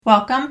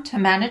Welcome to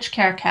Managed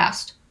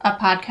Carecast, a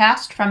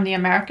podcast from the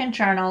American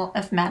Journal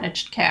of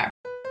Managed Care.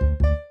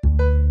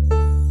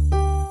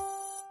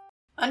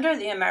 Under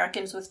the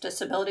Americans with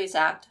Disabilities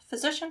Act,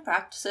 physician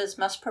practices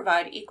must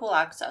provide equal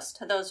access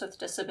to those with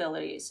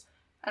disabilities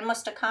and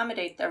must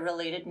accommodate their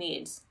related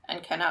needs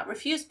and cannot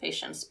refuse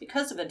patients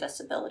because of a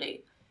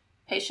disability.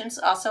 Patients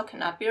also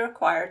cannot be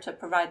required to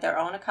provide their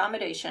own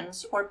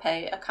accommodations or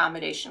pay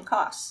accommodation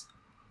costs.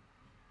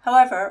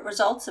 However,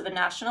 results of a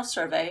national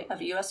survey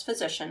of U.S.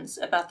 physicians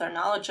about their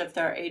knowledge of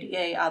their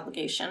ADA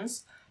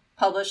obligations,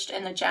 published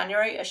in the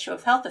January issue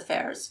of Health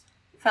Affairs,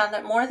 found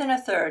that more than a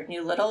third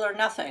knew little or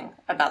nothing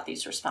about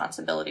these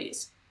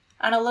responsibilities,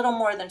 and a little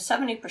more than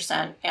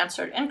 70%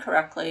 answered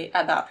incorrectly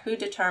about who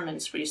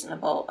determines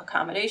reasonable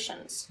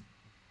accommodations.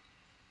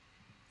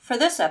 For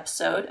this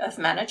episode of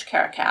Managed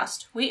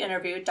Carecast, we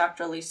interviewed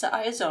Dr. Lisa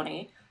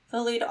Iazzoni,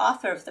 the lead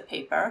author of the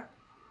paper,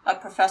 a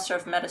professor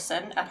of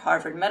medicine at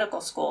Harvard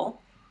Medical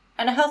School,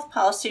 and a health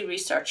policy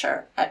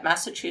researcher at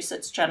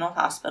Massachusetts General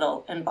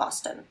Hospital in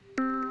Boston.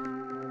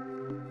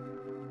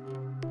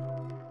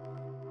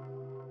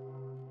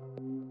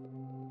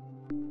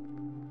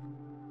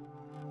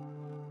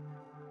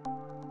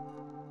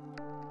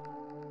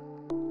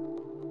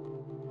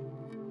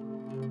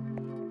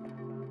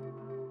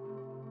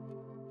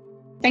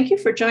 Thank you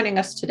for joining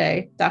us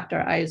today, Dr.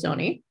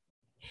 Iazzoni.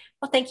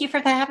 Well, thank you for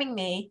having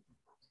me.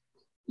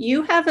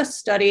 You have a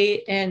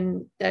study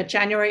in the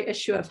January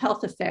issue of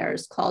Health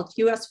Affairs called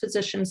U.S.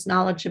 Physicians'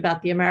 Knowledge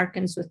about the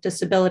Americans with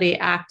Disability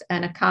Act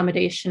and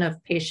Accommodation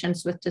of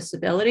Patients with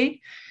Disability.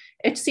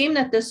 It seemed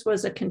that this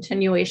was a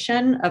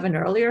continuation of an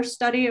earlier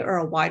study or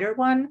a wider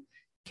one.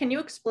 Can you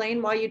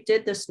explain why you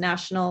did this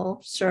national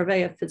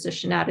survey of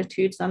physician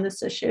attitudes on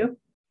this issue?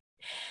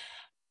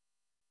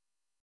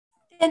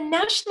 The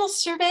national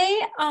survey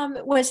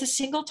was a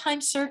single-time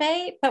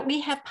survey, but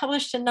we have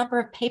published a number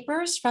of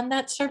papers from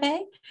that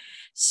survey,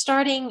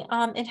 starting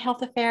in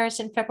Health Affairs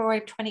in February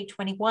of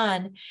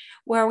 2021,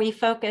 where we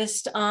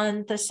focused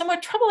on the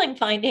somewhat troubling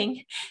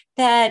finding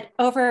that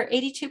over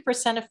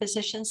 82% of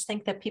physicians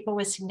think that people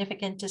with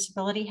significant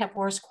disability have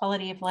worse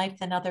quality of life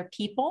than other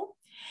people,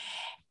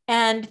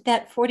 and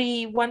that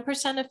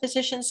 41% of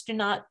physicians do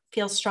not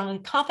feel strongly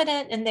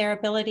confident in their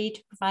ability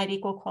to provide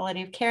equal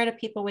quality of care to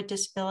people with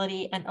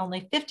disability, and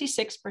only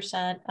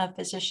 56% of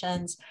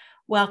physicians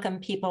welcome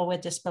people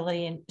with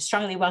disability and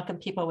strongly welcome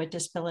people with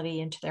disability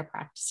into their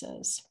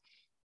practices.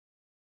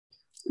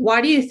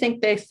 Why do you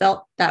think they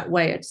felt that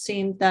way? It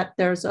seemed that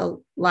there's a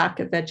lack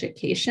of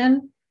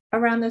education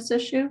around this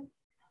issue.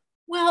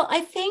 Well,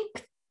 I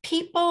think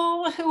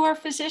people who are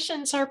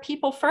physicians are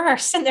people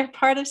first, and they're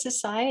part of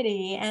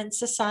society. And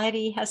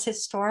society has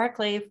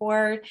historically,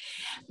 for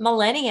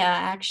millennia,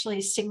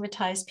 actually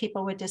stigmatized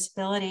people with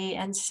disability.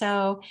 And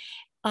so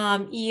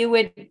you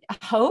would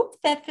hope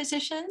that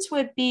physicians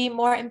would be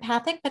more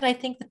empathic, but I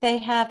think that they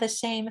have the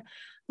same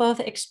both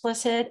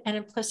explicit and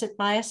implicit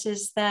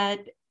biases that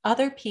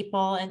other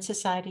people in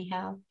society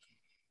have.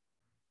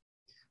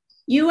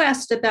 You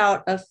asked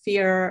about a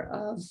fear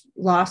of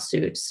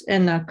lawsuits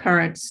in the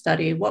current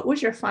study. What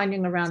was your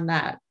finding around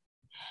that?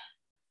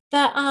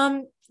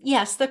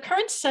 Yes, the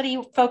current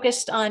study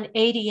focused on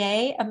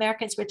ADA,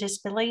 Americans with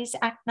Disabilities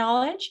Act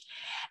knowledge.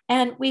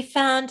 And we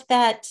found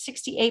that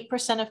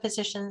 68% of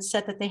physicians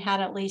said that they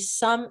had at least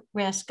some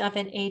risk of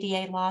an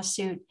ADA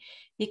lawsuit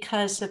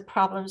because of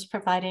problems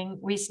providing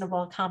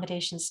reasonable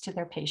accommodations to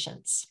their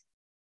patients.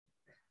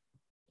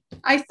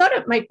 I thought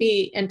it might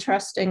be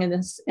interesting in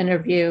this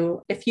interview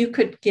if you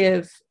could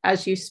give,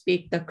 as you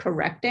speak, the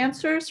correct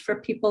answers for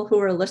people who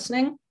are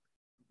listening.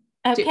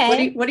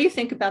 Okay. What do you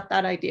think about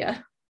that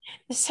idea?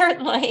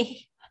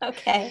 Certainly.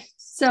 Okay.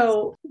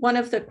 So one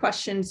of the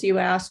questions you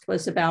asked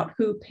was about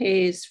who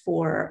pays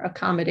for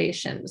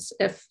accommodations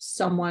if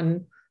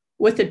someone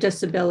with a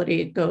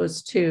disability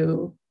goes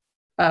to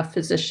a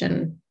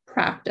physician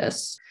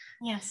practice.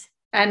 Yes.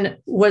 And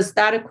was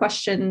that a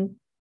question?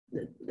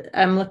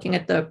 I'm looking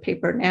at the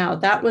paper now.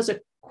 That was a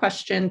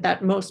question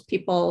that most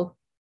people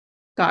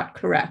got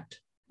correct.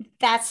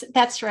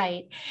 That's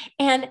right.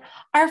 And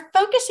our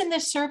focus in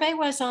this survey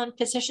was on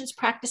physicians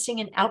practicing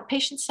in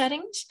outpatient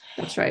settings.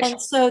 That's right.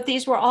 And so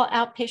these were all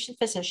outpatient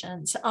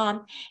physicians.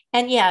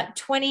 And yeah,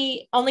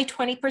 only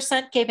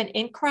 20% gave an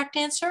incorrect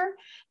answer.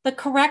 The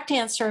correct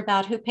answer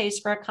about who pays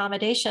for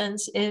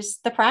accommodations is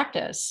the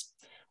practice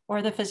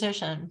or the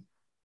physician.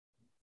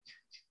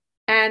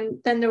 And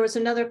then there was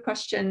another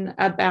question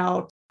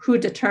about who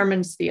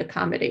determines the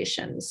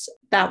accommodations.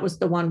 That was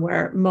the one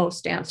where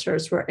most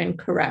answers were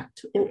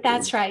incorrect.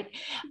 That's right.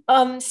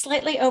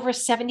 Slightly over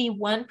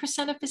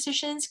 71% of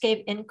physicians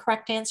gave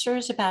incorrect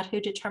answers about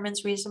who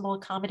determines reasonable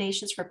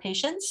accommodations for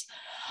patients.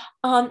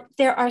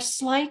 There are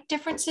slight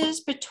differences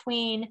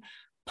between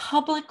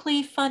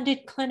publicly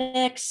funded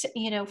clinics,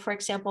 for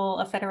example,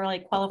 a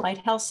federally qualified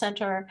health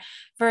center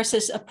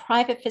versus a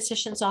private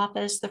physician's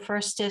office. The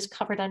first is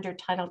covered under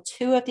Title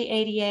II of the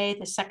ADA,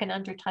 the second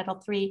under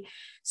Title III.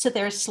 So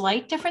there are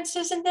slight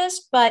differences in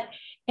this, but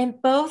in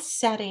both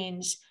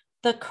settings,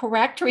 the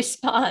correct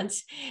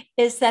response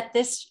is that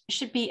this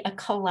should be a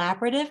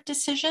collaborative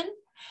decision,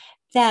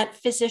 that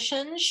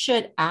physicians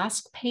should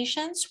ask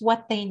patients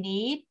what they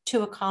need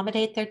to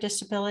accommodate their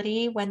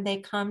disability when they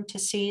come to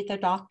see the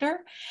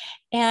doctor.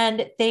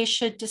 And they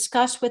should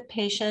discuss with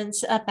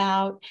patients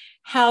about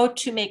how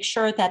to make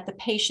sure that the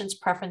patient's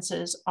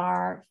preferences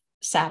are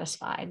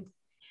satisfied.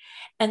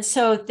 And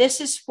so this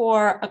is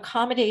for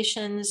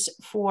accommodations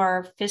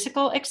for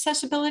physical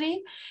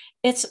accessibility.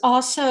 It's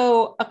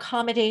also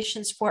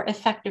accommodations for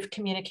effective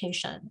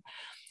communication.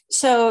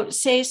 So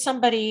say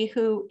somebody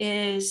who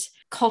is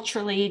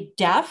culturally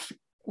deaf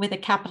with a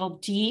capital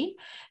D,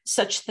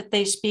 such that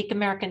they speak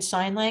American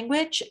Sign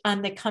Language,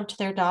 and they come to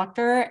their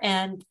doctor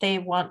and they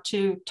want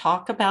to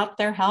talk about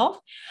their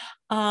health,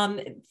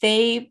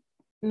 they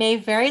may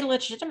very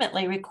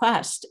legitimately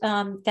request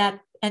that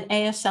an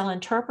ASL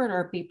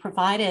interpreter be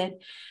provided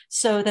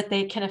so that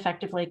they can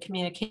effectively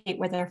communicate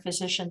with their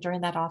physician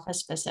during that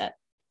office visit.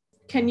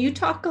 Can you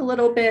talk a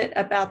little bit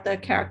about the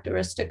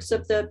characteristics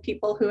of the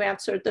people who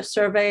answered the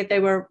survey? They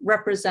were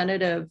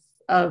representative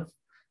of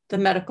the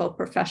medical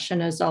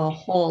profession as a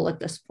whole at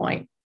this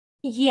point.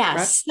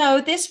 Yes. Correct?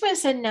 So this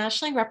was a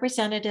nationally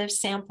representative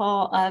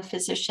sample of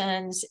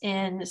physicians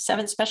in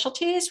 7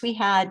 specialties. We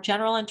had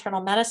general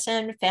internal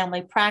medicine,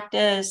 family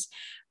practice,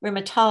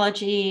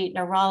 rheumatology,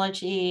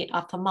 neurology,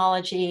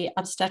 ophthalmology,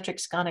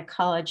 obstetrics,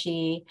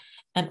 gynecology,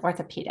 and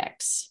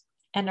orthopedics.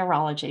 And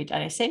neurology. Did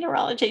I say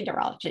neurology?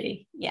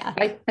 Neurology. Yeah.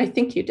 I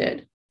think you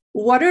did.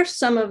 What are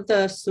some of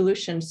the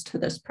solutions to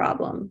this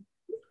problem?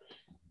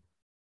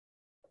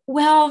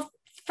 Well,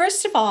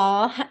 first of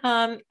all,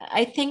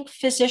 I think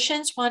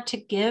physicians want to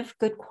give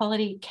good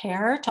quality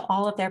care to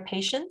all of their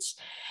patients,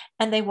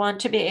 and they want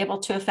to be able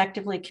to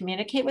effectively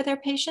communicate with their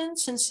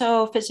patients. And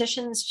so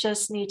physicians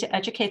just need to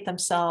educate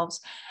themselves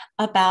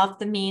about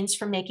the means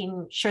for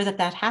making sure that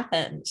that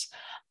happens.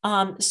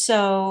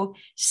 So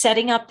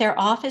setting up their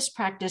office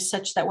practice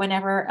such that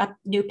whenever a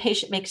new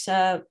patient makes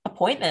an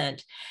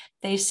appointment,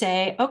 they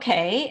say,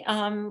 okay,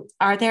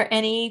 are there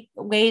any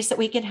ways that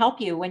we can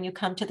help you when you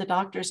come to the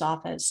doctor's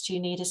office? Do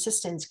you need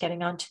assistance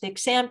getting onto the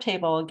exam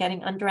table,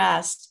 getting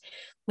undressed,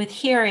 with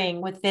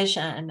hearing, with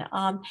vision?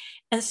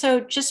 And so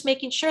just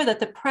making sure that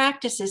the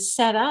practice is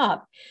set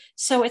up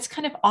so it's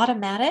kind of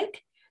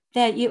automatic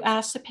that you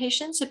ask the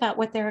patients about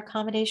what their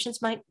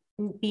accommodations might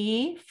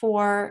be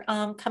for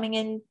coming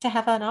in to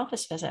have an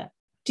office visit.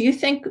 Do you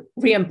think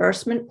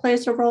reimbursement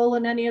plays a role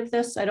in any of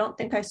this? I don't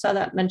think I saw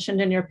that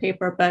mentioned in your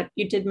paper, but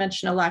you did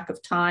mention a lack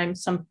of time.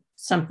 Some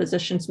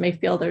physicians may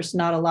feel there's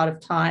not a lot of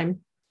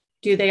time.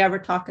 Do they ever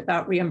talk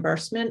about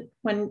reimbursement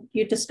when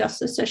you discuss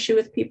this issue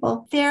with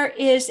people? There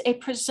is a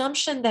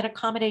presumption that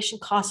accommodation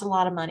costs a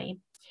lot of money.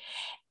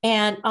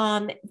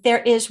 And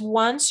there is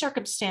one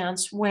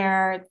circumstance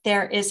where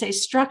there is a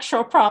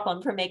structural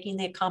problem for making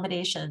the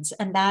accommodations,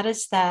 and that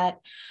is that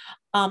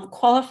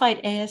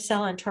qualified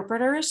ASL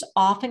interpreters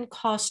often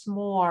cost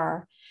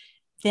more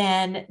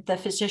than the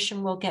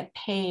physician will get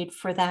paid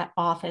for that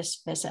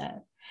office visit.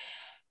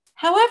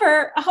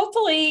 However,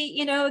 hopefully,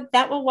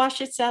 that will wash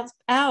itself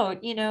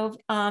out,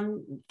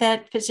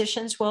 that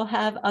physicians will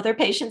have other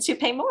patients who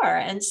pay more.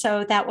 And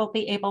so that will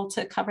be able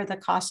to cover the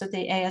cost of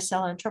the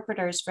ASL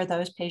interpreters for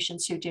those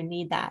patients who do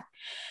need that.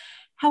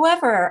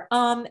 However,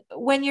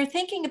 when you're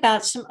thinking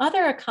about some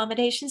other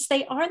accommodations,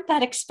 they aren't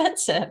that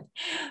expensive.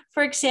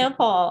 For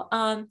example,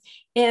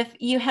 if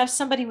you have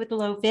somebody with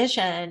low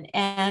vision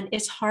and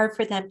it's hard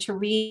for them to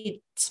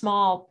read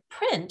small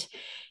print,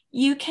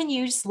 you can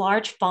use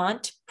large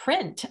font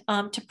print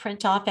to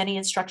print off any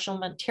instructional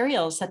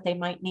materials that they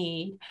might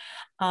need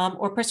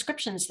or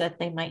prescriptions that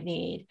they might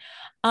need.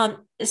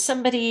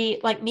 Somebody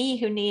like me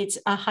who needs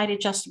a height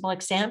adjustable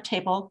exam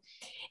table,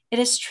 it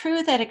is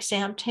true that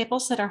exam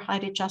tables that are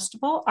height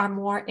adjustable are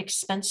more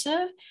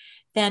expensive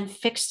than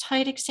fixed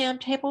height exam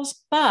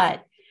tables,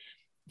 but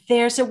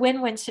there's a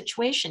win-win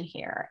situation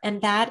here.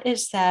 And that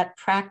is that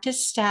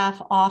practice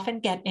staff often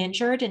get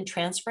injured in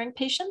transferring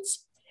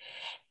patients.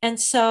 And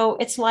so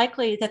it's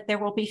likely that there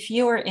will be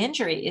fewer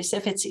injuries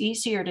if it's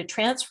easier to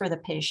transfer the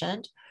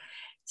patient.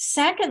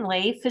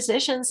 Secondly,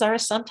 physicians are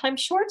sometimes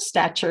short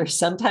stature,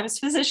 sometimes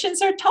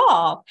physicians are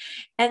tall.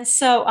 And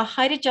so a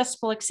height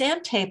adjustable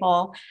exam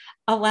table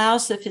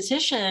allows the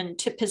physician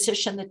to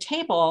position the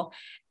table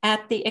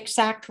at the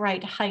exact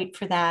right height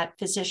for that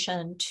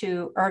physician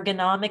to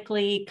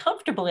ergonomically,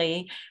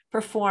 comfortably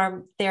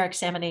perform their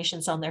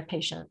examinations on their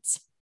patients.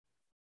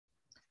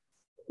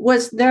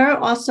 Was there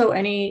also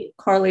any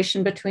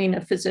correlation between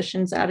a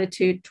physician's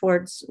attitude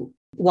towards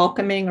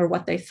welcoming or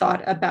what they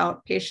thought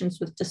about patients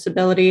with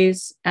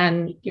disabilities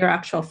and your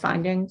actual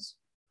findings?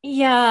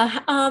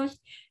 Yeah,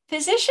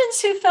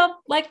 physicians who felt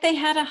like they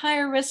had a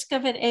higher risk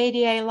of an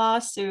ADA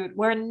lawsuit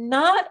were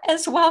not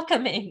as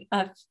welcoming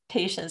of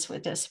patients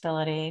with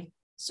disability.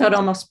 So it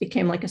almost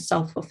became like a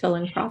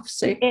self-fulfilling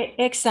prophecy.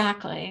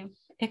 Exactly,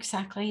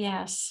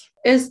 yes.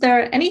 Is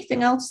there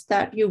anything else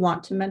that you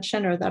want to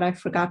mention or that I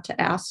forgot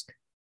to ask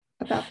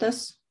about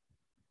this?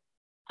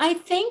 I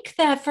think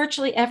that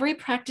virtually every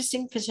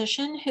practicing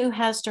physician who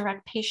has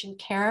direct patient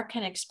care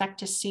can expect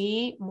to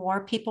see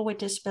more people with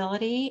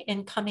disability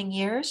in coming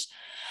years.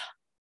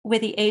 With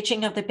the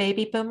aging of the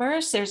baby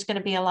boomers, there's going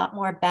to be a lot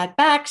more bad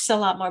backs, a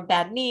lot more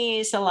bad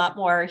knees, a lot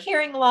more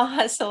hearing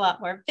loss, a lot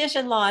more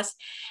vision loss.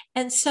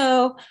 And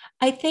so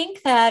I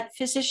think that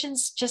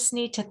physicians just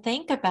need to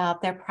think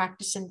about their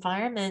practice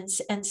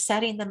environments and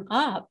setting them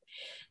up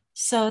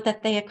so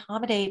that they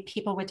accommodate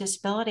people with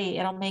disability.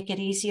 It'll make it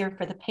easier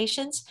for the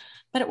patients,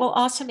 but it will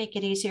also make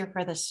it easier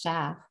for the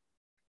staff.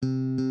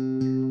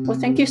 Well,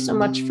 thank you so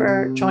much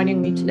for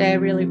joining me today. I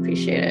really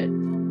appreciate it.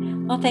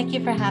 Well, thank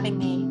you for having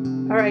me.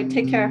 All right,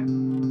 take care.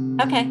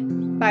 Okay.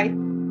 Bye.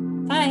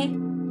 Bye.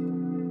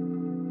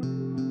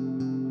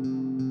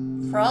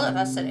 For all of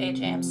us at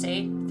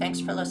AJMC, thanks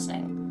for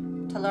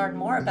listening. To learn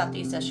more about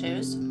these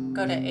issues,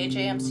 go to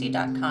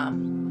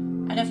ajmc.com.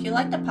 And if you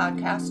like the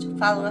podcast,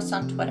 follow us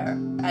on Twitter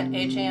at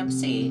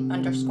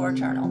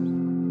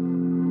AJMC_journal.